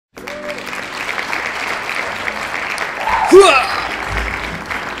What's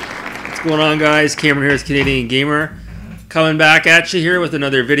going on, guys? Cameron here, is Canadian Gamer, coming back at you here with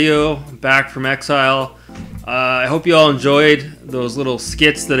another video, back from exile. I hope you all enjoyed those little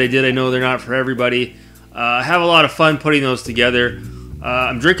skits that I did. I know they're not for everybody. I have a lot of fun putting those together.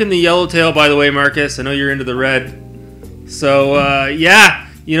 I'm drinking the Yellowtail, by the way, Marcus. I know you're into the red. So, yeah,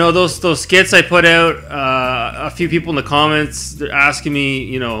 you know, those skits I put out, a few people in the comments, they're asking me,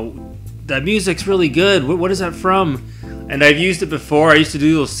 you know, that music's really good. What is that from? And I've used it before. I used to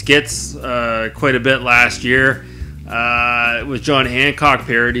do those skits quite a bit last year with John Hancock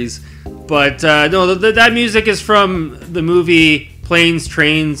parodies. But no, that music is from the movie Planes,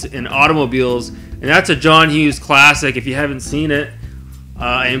 Trains, and Automobiles. And that's a John Hughes classic. If you haven't seen it,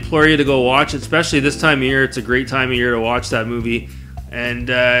 I implore you to go watch it, especially this time of year. It's a great time of year to watch that movie. And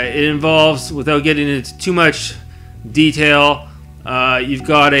it involves, without getting into too much detail, you've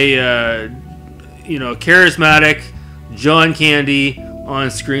got a you know, charismatic John Candy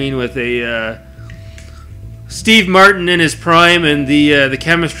on screen with a Steve Martin in his prime, and the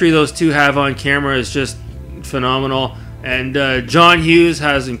chemistry those two have on camera is just phenomenal. And John Hughes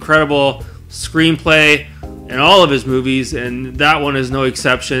has incredible screenplay in all of his movies, and that one is no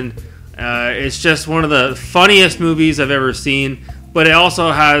exception. It's just one of the funniest movies I've ever seen, but it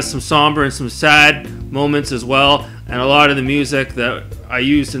also has some somber and some sad moments as well. And a lot of the music that I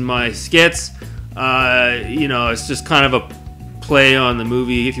used in my skits, you know, it's just kind of a play on the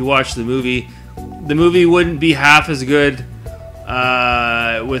movie. If you watch the movie wouldn't be half as good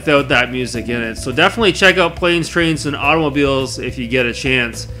without that music in it. So definitely check out Planes, Trains, and Automobiles if you get a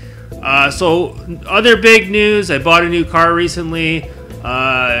chance. So other big news, I bought a new car recently.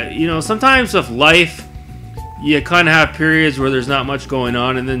 You know, sometimes with life, you kind of have periods where there's not much going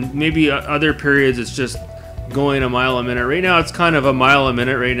on, and then maybe other periods it's just going a mile a minute. Right now it's kind of a mile a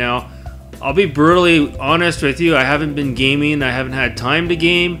minute right now. I'll be brutally honest with you, I haven't been gaming. I haven't had time to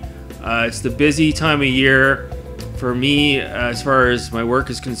game. It's the busy time of year for me as far as my work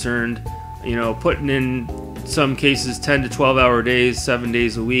is concerned. You know, putting in some cases 10 to 12 hour days, 7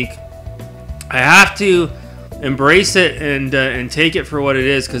 days a week. I have to embrace it and take it for what it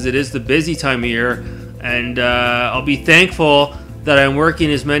is, because it is the busy time of year. And I'll be thankful that I'm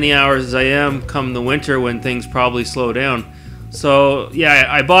working as many hours as I am come the winter when things probably slow down. So yeah,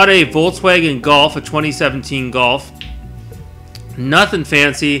 I bought a Volkswagen Golf, a 2017 Golf. Nothing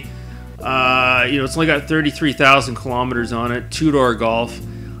fancy. You know, it's only got 33,000 kilometers on it. Two-door Golf.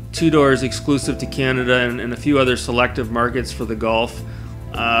 2 doors exclusive to Canada and a few other selective markets for the Golf.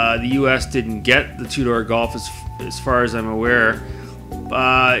 The US didn't get the 2-door Golf as far as I'm aware.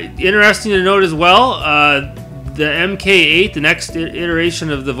 Interesting to note as well, the MK8, the next iteration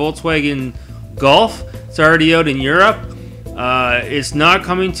of the Volkswagen Golf, it's already out in Europe. It's not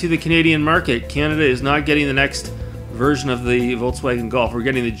coming to the Canadian market. Canada is not getting the next version of the Volkswagen Golf. We're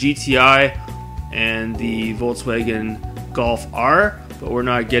getting the GTI and the Volkswagen Golf R, but we're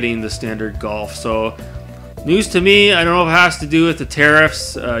not getting the standard Golf. So news to me. I don't know if it has to do with the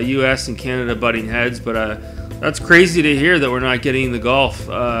tariffs, US and Canada butting heads, but that's crazy to hear that we're not getting the Golf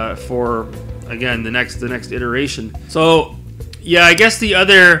for, again, the next iteration. So yeah, I guess the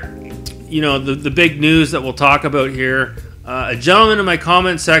other, you know, the big news that we'll talk about here, a gentleman in my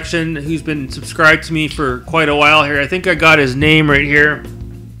comment section who's been subscribed to me for quite a while here, I think I got his name right here,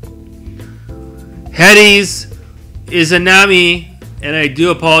 Hedis Izanami, and I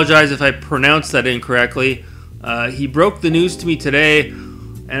do apologize if I pronounced that incorrectly. He broke the news to me today,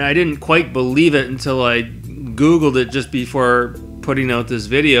 and I didn't quite believe it until I Googled it just before putting out this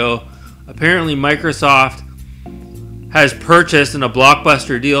video. Apparently Microsoft has purchased, in a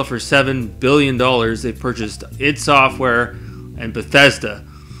blockbuster deal for $7 billion, they purchased id Software and Bethesda.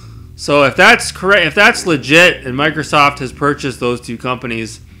 So if that's correct, if that's legit, and Microsoft has purchased those two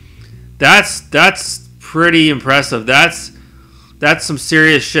companies, that's pretty impressive. That's some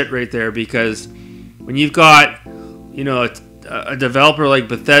serious shit right there, because when you've got, you know, a developer like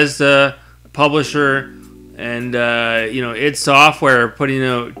Bethesda, a publisher, and you know, id Software putting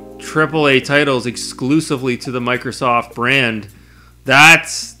out AAA titles exclusively to the Microsoft brand,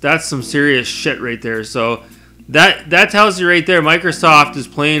 that's some serious shit right there. So that tells you right there, Microsoft is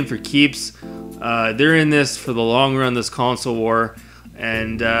playing for keeps. They're in this for the long run, this console war.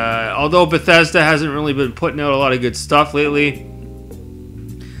 And although Bethesda hasn't really been putting out a lot of good stuff lately,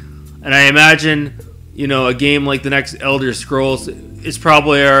 and I imagine, you know, a game like the next Elder Scrolls is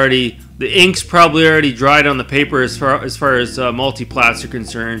probably already, the ink's probably already dried on the paper as far as multiplats are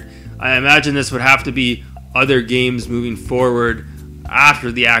concerned. I imagine this would have to be other games moving forward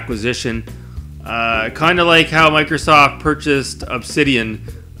after the acquisition. Kind of like how Microsoft purchased Obsidian.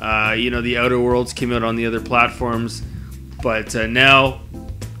 You know, the Outer Worlds came out on the other platforms. But now,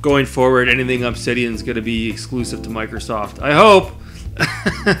 going forward, anything Obsidian is going to be exclusive to Microsoft. I hope.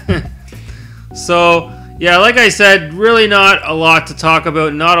 So, yeah, like I said, really not a lot to talk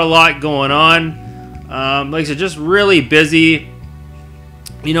about. Not a lot going on. Like I said, just really busy.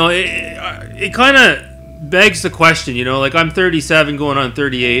 You know, it kind of begs the question, you know, like I'm 37 going on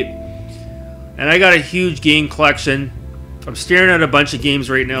 38. And I got a huge game collection. I'm staring at a bunch of games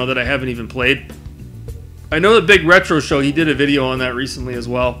right now that I haven't even played. I know the Big Retro Show, he did a video on that recently as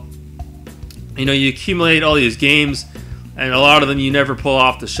well. You know, you accumulate all these games, and a lot of them you never pull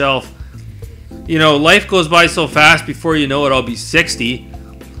off the shelf. You know, life goes by so fast, before you know it, I'll be 60.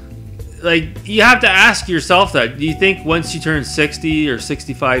 Like, you have to ask yourself that. Do you think once you turn 60 or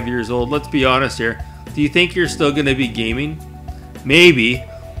 65 years old, let's be honest here, do you think you're still going to be gaming? Maybe.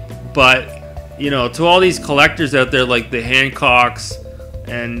 But, you know, to all these collectors out there like the Hancocks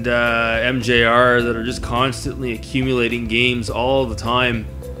and MJR that are just constantly accumulating games all the time,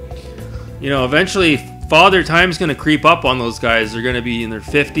 you know, eventually Father Time's going to creep up on those guys. They're going to be in their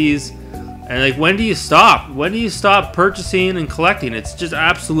 50s. And like, when do you stop? When do you stop purchasing and collecting? It's just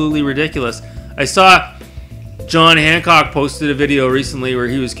absolutely ridiculous. I saw John Hancock posted a video recently where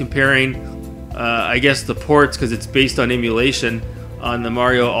he was comparing, I guess, the ports, because it's based on emulation, on the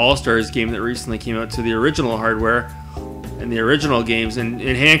Mario All-Stars game that recently came out, to the original hardware and the original games. And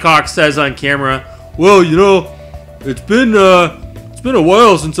Hancock says on camera, well, you know, it's been a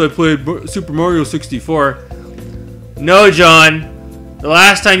while since I played Super Mario 64. No, John. The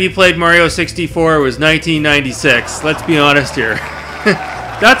last time you played Mario 64 was 1996. Let's be honest here.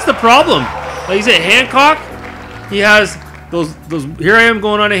 That's the problem. Like you said, Hancock, he has those. Here I am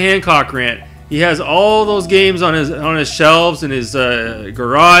going on a Hancock rant. He has all those games on his shelves in his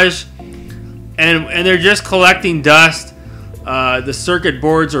garage, and they're just collecting dust. The circuit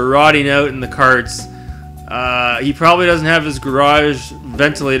boards are rotting out in the carts. He probably doesn't have his garage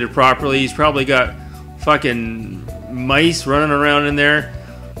ventilated properly. He's probably got fucking mice running around in there.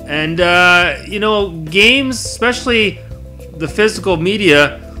 And you know, games, especially the physical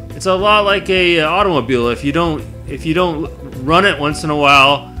media, it's a lot like a automobile. If you don't run it once in a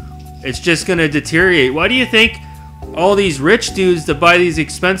while, it's just going to deteriorate. Why do you think all these rich dudes that buy these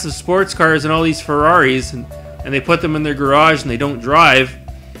expensive sports cars and all these Ferraris, and they put them in their garage and they don't drive,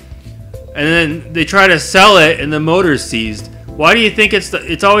 and then they try to sell it and the motor's seized? Why do you think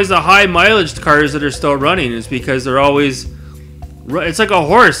it's always the high mileage cars that are still running? It's because they're always, it's like a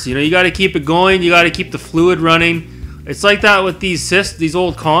horse, you know, you got to keep it going, you got to keep the fluid running. It's like that with these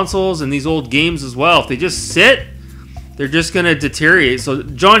old consoles and these old games as well. If they just sit, they're just going to deteriorate. So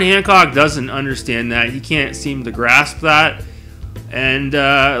John Hancock doesn't understand that. He can't seem to grasp that. And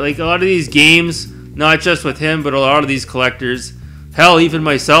like a lot of these games, not just with him, but a lot of these collectors, hell, even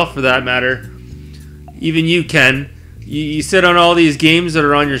myself for that matter, even you, Ken, you sit on all these games that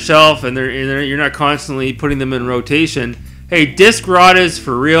are on your shelf, and you're not constantly putting them in rotation. Hey, disc rot is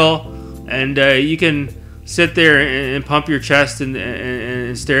for real, and you can sit there and pump your chest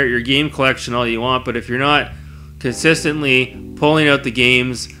and stare at your game collection all you want, but if you're not consistently pulling out the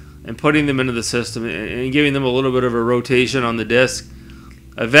games and putting them into the system and giving them a little bit of a rotation on the disc,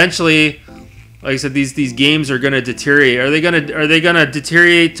 eventually, like I said, these games are going to deteriorate. Are they gonna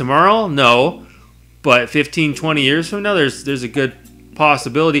deteriorate tomorrow? No. But 15, 20 years from now, there's a good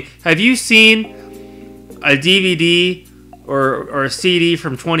possibility. Have you seen a DVD or a CD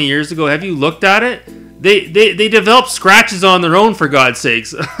from 20 years ago? Have you looked at it? They developed scratches on their own, for God's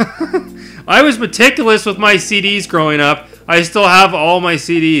sakes. I was meticulous with my CDs growing up. I still have all my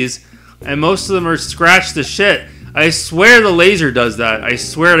CDs, and most of them are scratched to shit. I swear the laser does that. I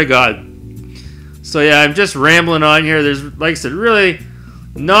swear to God. So yeah, I'm just rambling on here. There's, like I said, really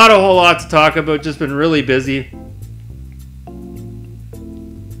not a whole lot to talk about. Just been really busy.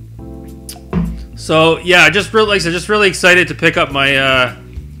 So yeah, just really, like I said, just really excited to pick up my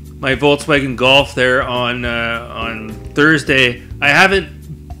my Volkswagen Golf there on Thursday. I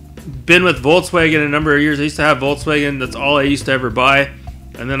haven't been with Volkswagen in a number of years. I used to have Volkswagen. That's all I used to ever buy.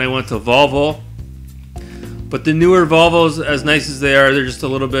 And then I went to Volvo. But the newer Volvos, as nice as they are, they're just a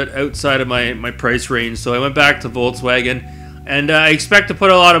little bit outside of my price range. So I went back to Volkswagen. And I expect to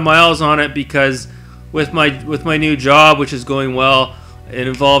put a lot of miles on it because with my new job, which is going well, it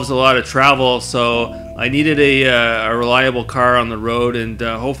involves a lot of travel. So I needed a reliable car on the road. And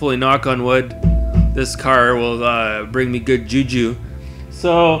hopefully, knock on wood, this car will bring me good juju.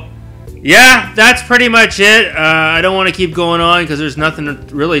 So yeah, that's pretty much it. I don't want to keep going on because there's nothing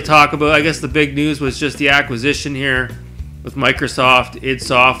to really talk about. I guess the big news was just the acquisition here with Microsoft, id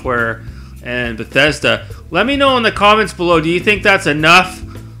Software, and Bethesda. Let me know in the comments below, do you think that's enough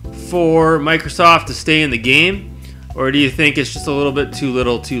for Microsoft to stay in the game? or do you think it's just a little bit too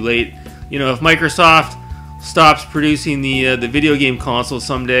little, too late? You know, if Microsoft stops producing the video game console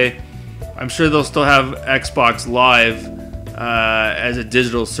someday, I'm sure they'll still have Xbox Live as a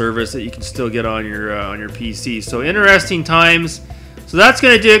digital service that you can still get on your PC. So interesting times. So that's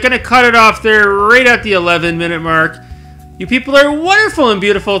going to do it. Going to cut it off there right at the 11-minute mark. You people are wonderful and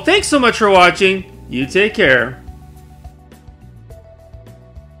beautiful. Thanks so much for watching. You take care.